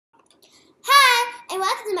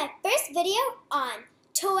welcome to my first video on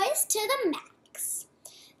Toys to the Max.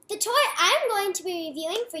 The toy I'm going to be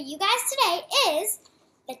reviewing for you guys today is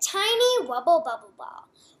the Tiny Wubble Bubble Ball.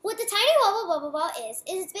 What the Tiny Wubble Bubble Ball is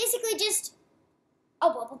it's basically just a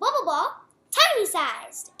Wubble Bubble Ball, tiny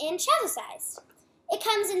sized and travel sized. It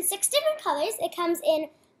comes in 6 different colors. It comes in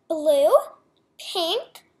blue,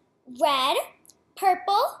 pink, red,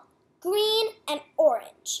 purple, green, and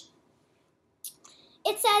orange.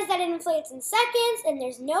 It says that it inflates in seconds and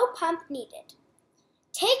there's no pump needed.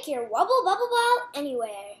 Take your Wubble Bubble Ball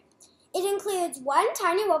anywhere. It includes one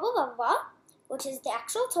Tiny Wubble Bubble Ball, which is the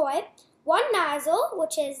actual toy, one nozzle,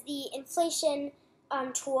 which is the inflation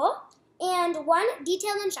tool, and one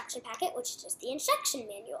detailed instruction packet, which is just the instruction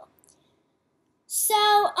manual.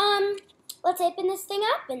 So, let's open this thing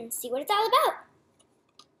up and see what it's all about.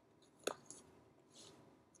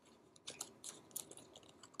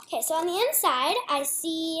 Okay, so on the inside, I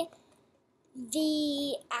see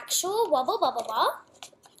the actual Wubble Bubble Ball.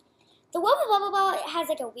 The Wubble Bubble Ball has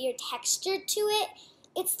like a weird texture to it.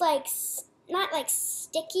 It's like, not like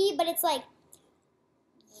sticky, but it's like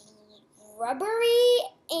rubbery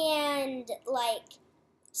and like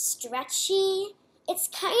stretchy. It's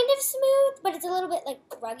kind of smooth, but it's a little bit like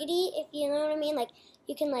ruggedy, if you know what I mean. Like,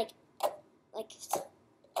 you can like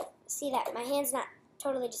see that my hand's not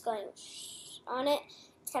totally just going on it.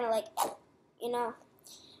 It's kind of like, you know,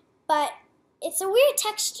 but it's a weird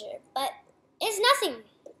texture, but it's nothing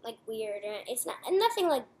like weird, or it's nothing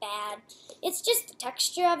like bad. It's just the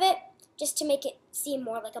texture of it, just to make it seem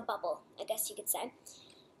more like a bubble, I guess you could say.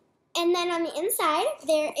 And then on the inside,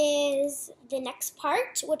 there is the next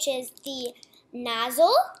part, which is the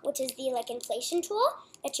nozzle, which is the like inflation tool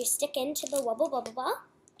that you stick into the Wubble Bubble Ball.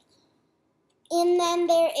 And then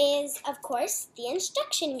there is, of course, the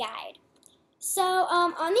instruction guide. So,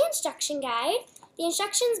 on the instruction guide, the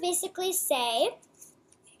instructions basically just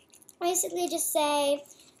say,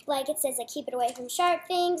 like, it says, like, keep it away from sharp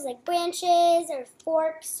things, like branches, or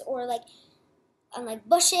forks, or, like,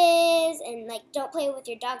 bushes, and, like, don't play with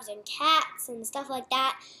your dogs and cats, and stuff like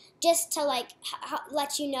that, just to, like,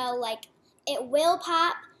 let you know, like, it will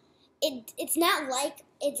pop. It's not, like,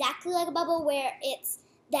 exactly like a bubble where it's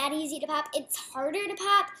that easy to pop. It's harder to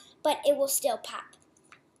pop, but it will still pop.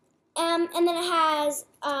 And then it has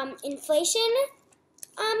an inflation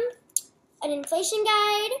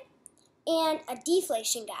guide and a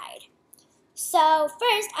deflation guide. So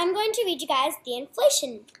first, I'm going to read you guys the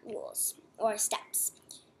inflation rules or steps.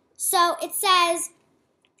 So it says,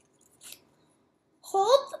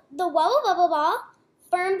 hold the Wubble Bubble Ball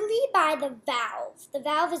firmly by the valve. The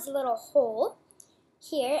valve is a little hole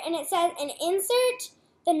here, and it says, and insert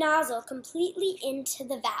the nozzle completely into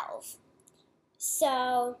the valve.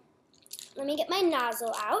 So let me get my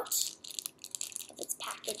nozzle out of its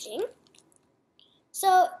packaging.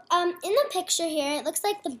 So, in the picture here, it looks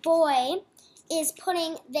like the boy is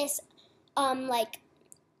putting this,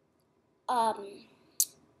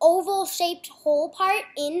 oval-shaped hole part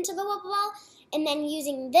into the Wubble Ball, and then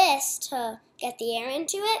using this to get the air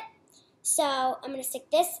into it. So, I'm going to stick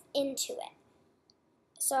this into it.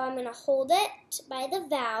 So, I'm going to hold it by the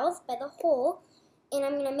valve, by the hole, and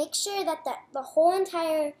I'm going to make sure that the whole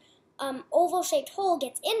entire oval-shaped hole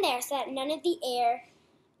gets in there so that none of the air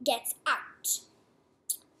gets out.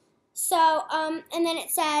 So, and then it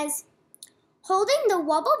says, holding the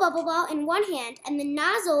Wubble Bubble Ball in one hand and the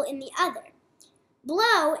nozzle in the other.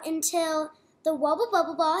 Blow until the Wubble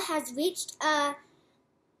Bubble Ball has reached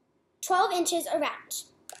 12 inches around.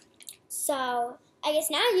 So, I guess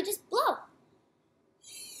now you just blow.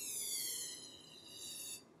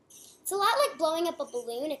 It's a lot like blowing up a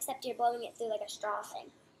balloon, except you're blowing it through like a straw thing.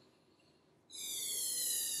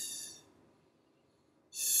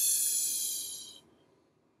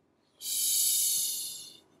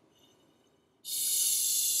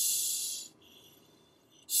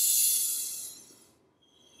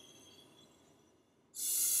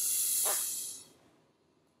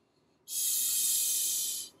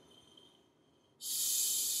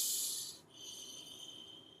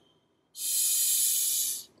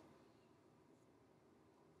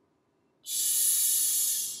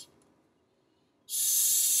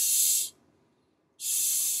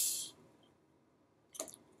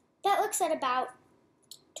 That looks at about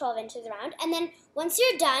 12 inches around. And then once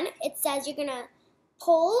you're done, it says you're going to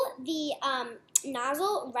pull the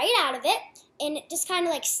nozzle right out of it, and it just kind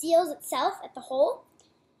of like seals itself at the hole.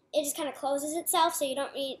 It just kind of closes itself, so you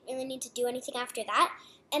don't really need to do anything after that.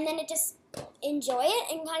 And then it just enjoy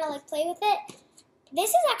it and kind of like play with it.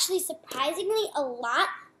 This is actually surprisingly a lot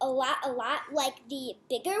like the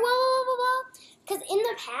bigger Wubble Bubble Ball. Because in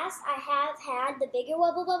the past, I have had the bigger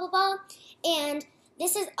Wubble Bubble Ball, and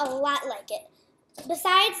this is a lot like it.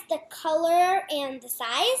 Besides the color and the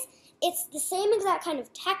size, it's the same exact kind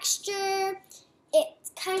of texture.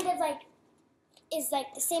 It's kind of like, is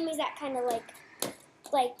like the same exact kind of like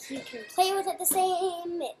you can play with it the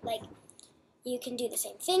same. Like you can do the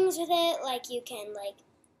same things with it. Like you can like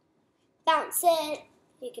bounce it.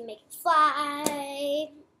 You can make it fly.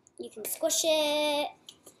 You can squish it.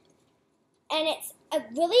 And it's a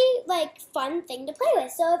really like fun thing to play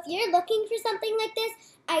with. So if you're looking for something like this,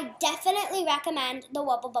 I definitely recommend the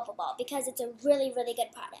Wubble Bubble Ball because it's a really, really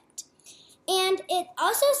good product. And it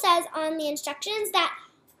also says on the instructions that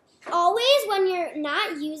always when you're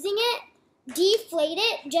not using it, deflate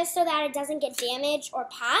it just so that it doesn't get damaged or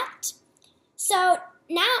popped. So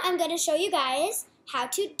now I'm going to show you guys how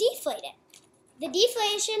to deflate it. The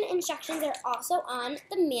deflation instructions are also on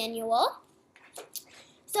the manual.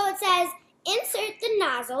 So it says, insert the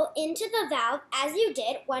nozzle into the valve as you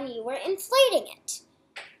did when you were inflating it.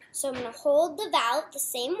 So I'm going to hold the valve the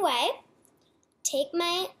same way, take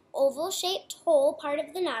my oval-shaped hole part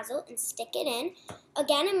of the nozzle and stick it in.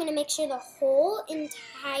 Again, I'm going to make sure the whole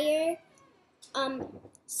entire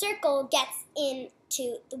circle gets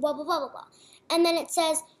into the Wubble Bubble Ball. And then it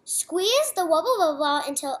says, squeeze the Wubble Bubble Ball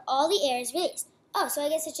until all the air is released. Oh, so I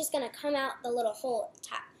guess it's just going to come out the little hole at the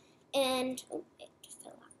top. And, oh, it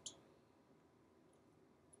fell out.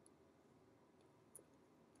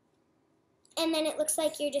 And then it looks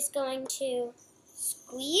like you're just going to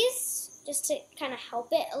squeeze just to kind of help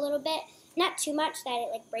it a little bit. Not too much that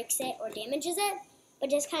it like breaks it or damages it, but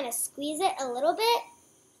just kind of squeeze it a little bit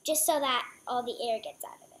just so that all the air gets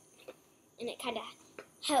out of it. And it kind of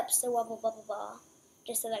helps the Wubble Bubble Ball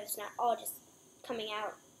just so that it's not all just coming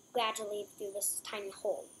out gradually through this tiny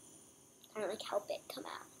hole. Kind of like help it come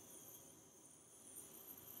out.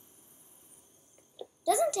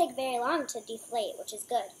 Doesn't take very long to deflate, which is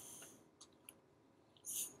good.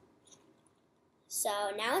 So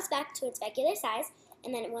now it's back to its regular size,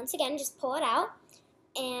 and then once again, just pull it out.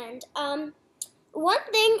 And one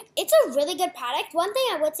thing, it's a really good product. One thing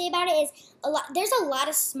I would say about it is there's a lot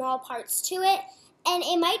of small parts to it, and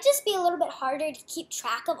it might just be a little bit harder to keep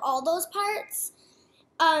track of all those parts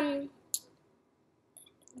that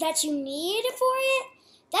you need for it.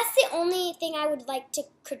 That's the only thing I would like to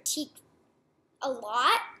critique a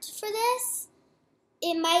lot for this.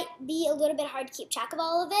 It might be a little bit hard to keep track of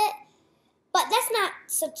all of it, but that's not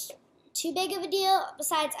too big of a deal.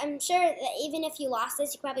 Besides, I'm sure that even if you lost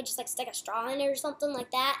this, you could probably just like stick a straw in it or something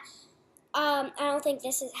like that. I don't think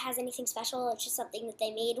this has anything special. It's just something that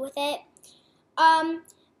they made with it.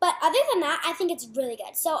 But other than that, I think it's really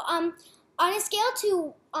good. So on a scale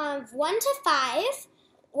to 1 to 5,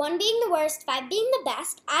 1 being the worst, 5 being the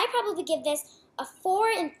best, I probably give this a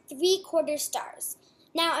 4 3/4 stars.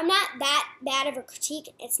 Now, I'm not that bad of a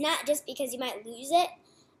critique. It's not just because you might lose it.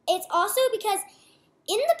 It's also because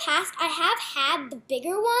in the past, I have had the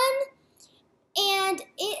bigger one, and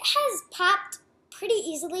it has popped pretty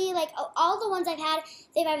easily. Like, all the ones I've had,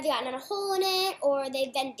 they've either gotten a hole in it, or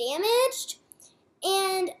they've been damaged,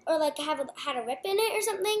 or like have had a rip in it or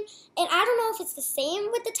something. And I don't know if it's the same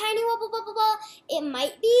with the Tiny Wubble Bubble Ball. It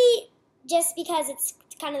might be just because it's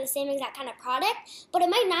kind of the same exact kind of product, but it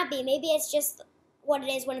might not be. Maybe it's just what it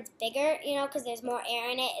is when it's bigger, you know, because there's more air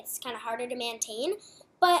in it. It's kind of harder to maintain.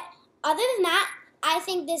 But other than that, I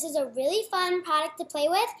think this is a really fun product to play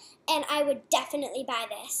with, and I would definitely buy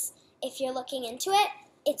this if you're looking into it.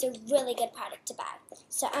 It's a really good product to buy.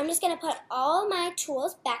 So I'm just going to put all my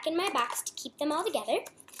tools back in my box to keep them all together.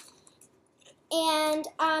 And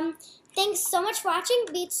thanks so much for watching.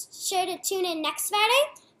 Be sure to tune in next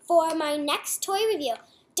Friday for my next toy review.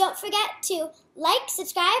 Don't forget to like,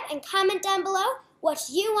 subscribe, and comment down below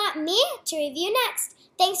what you want me to review next.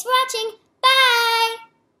 Thanks for watching.